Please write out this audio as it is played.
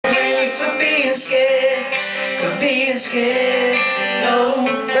being scared, for being scared. No,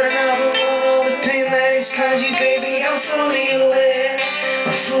 but I never want all the pain that it's caused you, baby. I'm fully aware,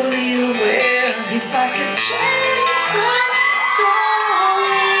 I'm fully aware. If I could change the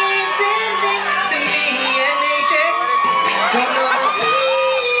stories ending to me and they take from all the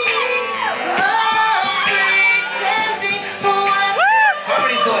meaning of pretending for one.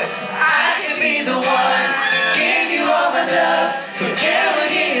 Harmony's going. I could be the one, give you all my love, forget what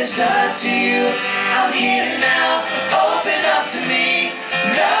he has done to you. I'm here now, open up to me,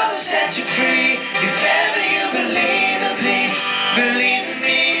 love will set you free. If ever you believe, then please believe in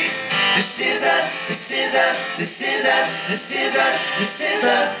me. This is us, this is us, this is us, this is us, this is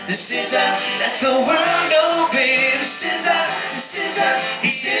love, this is love. Let the world know, baby. This is us, this is us,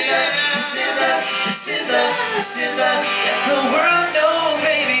 this is us, this is us, this is love, this is love. Let the world know,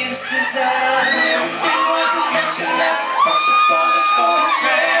 baby. This is us. Everything wasn't meant to last. Box up all those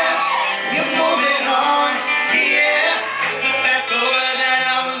photographs. You're moving on, yeah. Back over that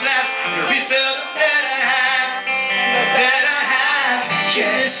hourglass. Refill the better half, the better half.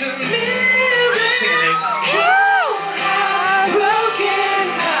 Yeah, it's a miracle. How broken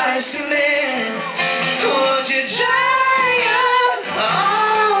hearts can mend. Won't you dry up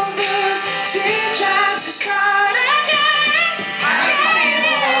all those teardrops to start again? I can be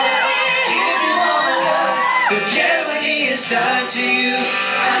the one, give you all my love, forget what he has done to you.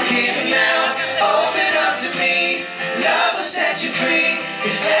 I'm here now, open up to me, love will set you free.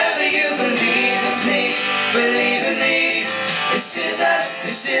 If ever you believe, then please believe in me. This is us,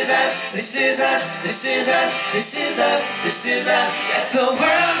 this is us, this is us, this is us, this is love, this is love. Let the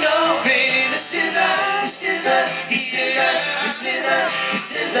world know, baby. This is us, this is us, this is us, this is us,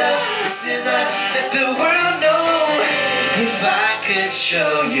 this is love, this is love. Let the world know. If I could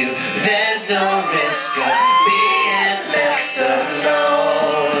show you there's no risk of being left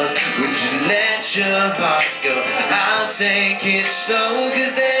alone, would you let your heart go? I'll take it slow,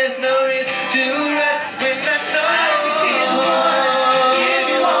 cause there's no risk to rush when I know I can be the one, give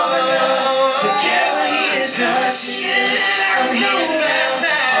you all my love, forget what he has done to you. I'm here now,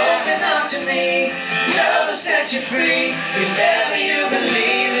 open up to me, love will set you free. If ever you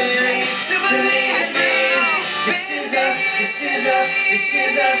believe in me, still believe in me. This is us, this is us, this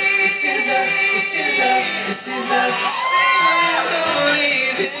is us, this is us, this is love, this is love. Say I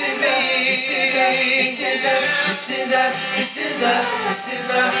believe. This is us, this is us, this is us, this is us, this is love, this is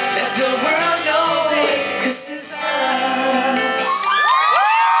love. Let the world know.